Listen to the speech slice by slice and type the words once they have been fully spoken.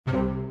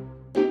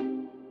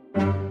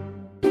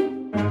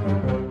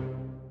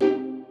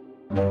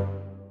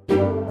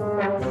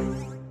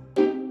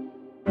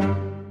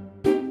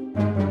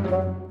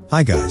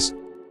Hi guys.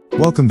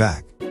 Welcome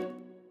back.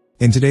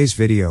 In today's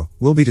video,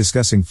 we'll be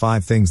discussing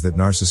 5 things that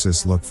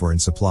narcissists look for in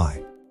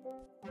supply.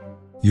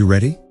 You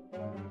ready?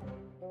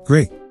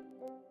 Great.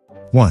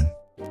 1.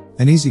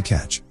 An easy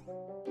catch.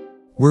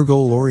 We're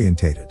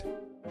goal-orientated.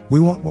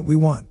 We want what we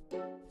want.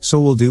 So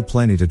we'll do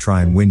plenty to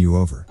try and win you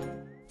over.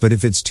 But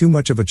if it's too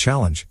much of a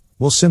challenge,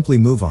 we'll simply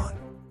move on.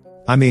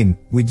 I mean,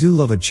 we do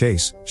love a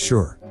chase,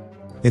 sure.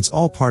 It's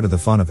all part of the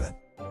fun of it.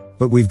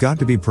 But we've got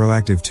to be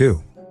proactive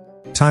too.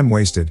 Time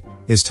wasted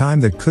is time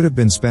that could have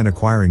been spent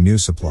acquiring new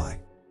supply.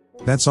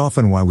 That's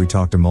often why we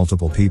talk to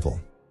multiple people.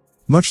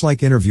 Much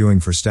like interviewing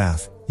for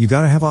staff, you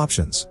gotta have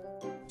options.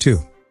 2.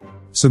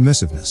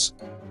 Submissiveness.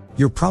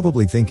 You're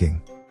probably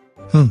thinking,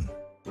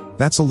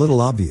 that's a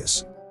little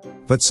obvious.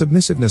 But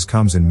submissiveness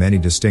comes in many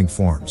distinct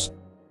forms.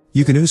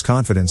 You can ooze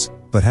confidence,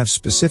 but have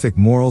specific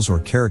morals or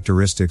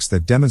characteristics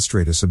that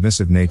demonstrate a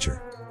submissive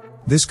nature.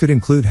 This could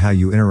include how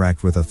you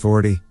interact with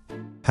authority,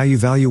 how you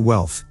value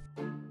wealth,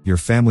 your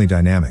family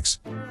dynamics,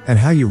 and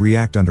how you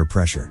react under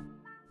pressure.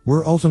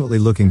 We're ultimately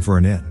looking for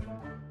an in.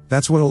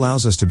 That's what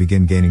allows us to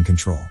begin gaining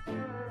control.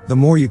 The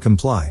more you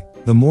comply,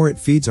 the more it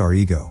feeds our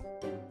ego.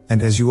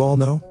 And as you all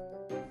know,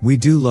 we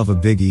do love a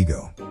big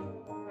ego.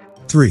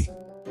 3.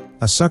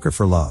 A sucker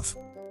for love.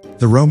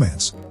 The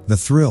romance, the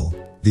thrill,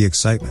 the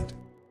excitement.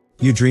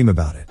 You dream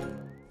about it,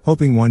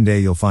 hoping one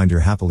day you'll find your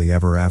happily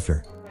ever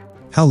after.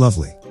 How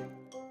lovely.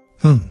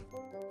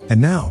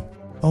 And now,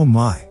 oh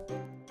my.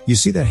 You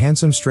see that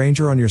handsome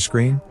stranger on your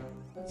screen?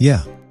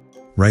 Yeah.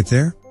 Right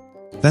there?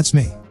 That's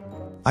me.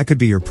 I could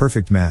be your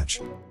perfect match.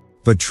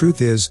 But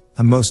truth is,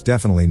 I'm most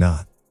definitely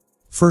not.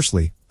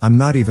 Firstly, I'm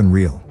not even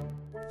real.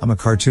 I'm a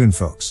cartoon,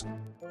 folks.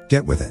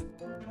 Get with it.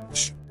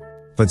 Shh.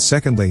 But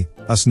secondly,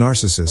 us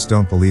narcissists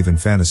don't believe in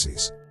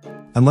fantasies.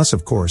 Unless,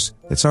 of course,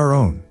 it's our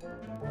own.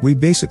 We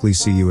basically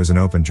see you as an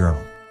open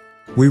journal.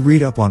 We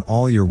read up on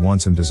all your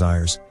wants and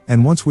desires,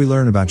 and once we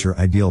learn about your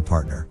ideal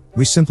partner,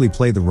 we simply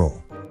play the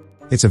role.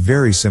 It's a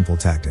very simple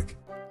tactic.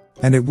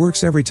 And it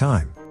works every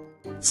time.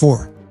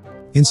 4.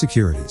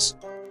 Insecurities.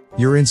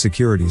 Your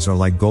insecurities are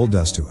like gold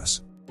dust to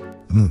us.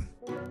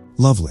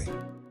 Lovely.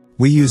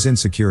 We use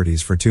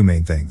insecurities for 2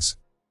 main things.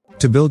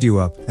 To build you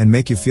up and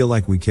make you feel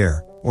like we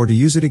care, or to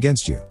use it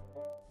against you.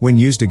 When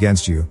used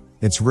against you,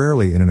 it's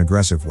rarely in an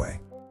aggressive way.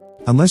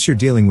 Unless you're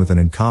dealing with an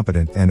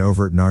incompetent and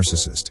overt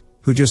narcissist,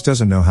 who just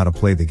doesn't know how to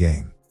play the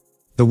game.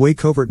 The way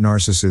covert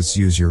narcissists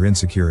use your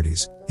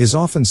insecurities is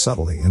often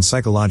subtly and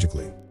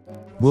psychologically.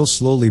 We'll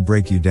slowly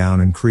break you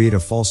down and create a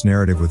false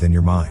narrative within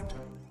your mind.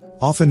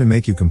 Often to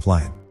make you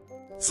compliant.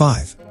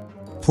 5.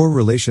 Poor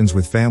relations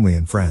with family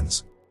and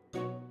friends.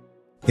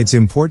 It's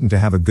important to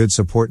have a good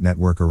support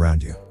network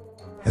around you.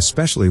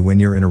 Especially when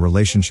you're in a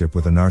relationship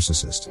with a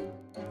narcissist.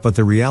 But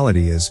the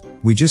reality is,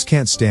 we just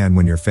can't stand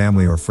when your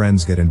family or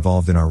friends get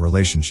involved in our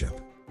relationship.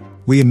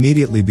 We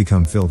immediately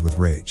become filled with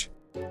rage.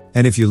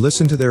 And if you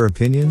listen to their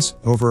opinions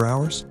over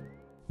ours,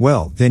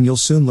 well, then you'll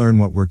soon learn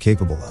what we're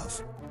capable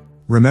of.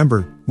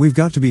 Remember, we've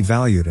got to be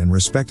valued and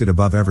respected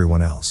above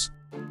everyone else.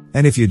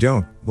 And if you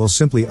don't, we'll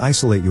simply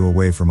isolate you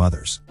away from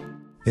others.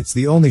 It's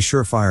the only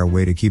surefire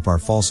way to keep our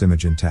false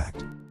image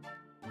intact.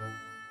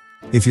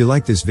 If you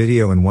like this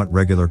video and want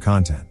regular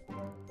content,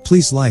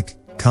 please like,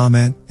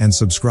 comment, and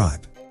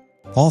subscribe.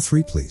 All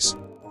 3 please.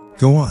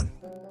 Go on.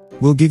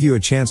 We'll give you a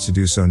chance to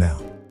do so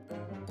now.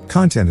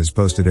 Content is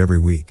posted every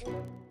week.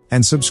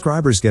 And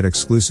subscribers get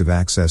exclusive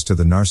access to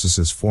the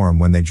Narcissist forum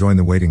when they join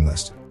the waiting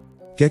list.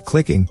 Get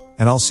clicking,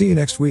 and I'll see you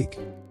next week.